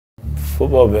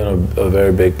Football has been a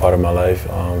very big part of my life.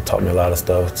 Taught me a lot of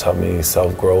stuff, taught me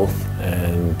self-growth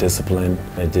and discipline.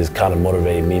 It just kind of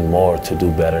motivated me more to do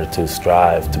better, to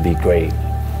strive, to be great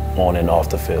on and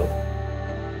off the field.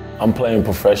 I'm playing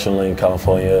professionally in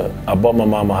California. I bought my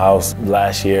mama a house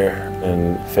last year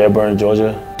in Fairburn,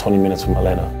 Georgia, 20 minutes from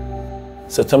Atlanta.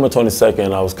 September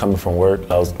 22nd, I was coming from work.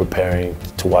 I was preparing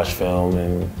to watch film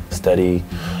and study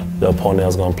the opponent I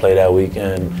was going to play that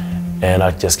weekend. And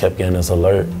I just kept getting this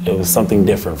alert. It was something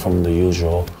different from the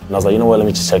usual. And I was like, you know what, let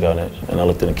me just check on it. And I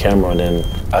looked at the camera and then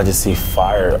I just see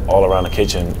fire all around the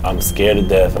kitchen. I'm scared to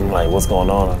death. I'm like, what's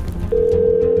going on?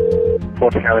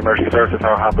 Fulton County Emergency Services,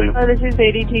 how can I help you? This is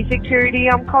ADT Security.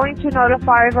 I'm calling to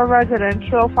notify of a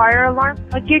residential fire alarm.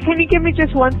 Can you give me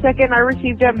just 1 second? I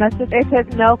received a message. It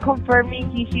says Mel confirming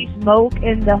he sees smoke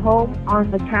in the home on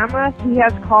the camera. He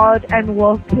has called and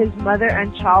woke his mother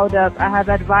and child up. I have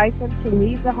advised him to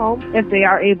leave the home if they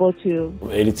are able to.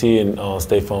 ADT and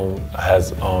State Farm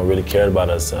has really cared about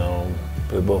us.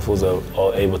 We both was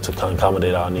able to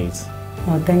accommodate our needs.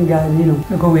 Oh, thank God,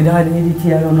 because without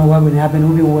ADT, I don't know what would happen. It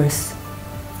would be worse.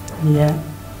 Yeah,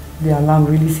 the alarm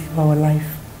really saved our life.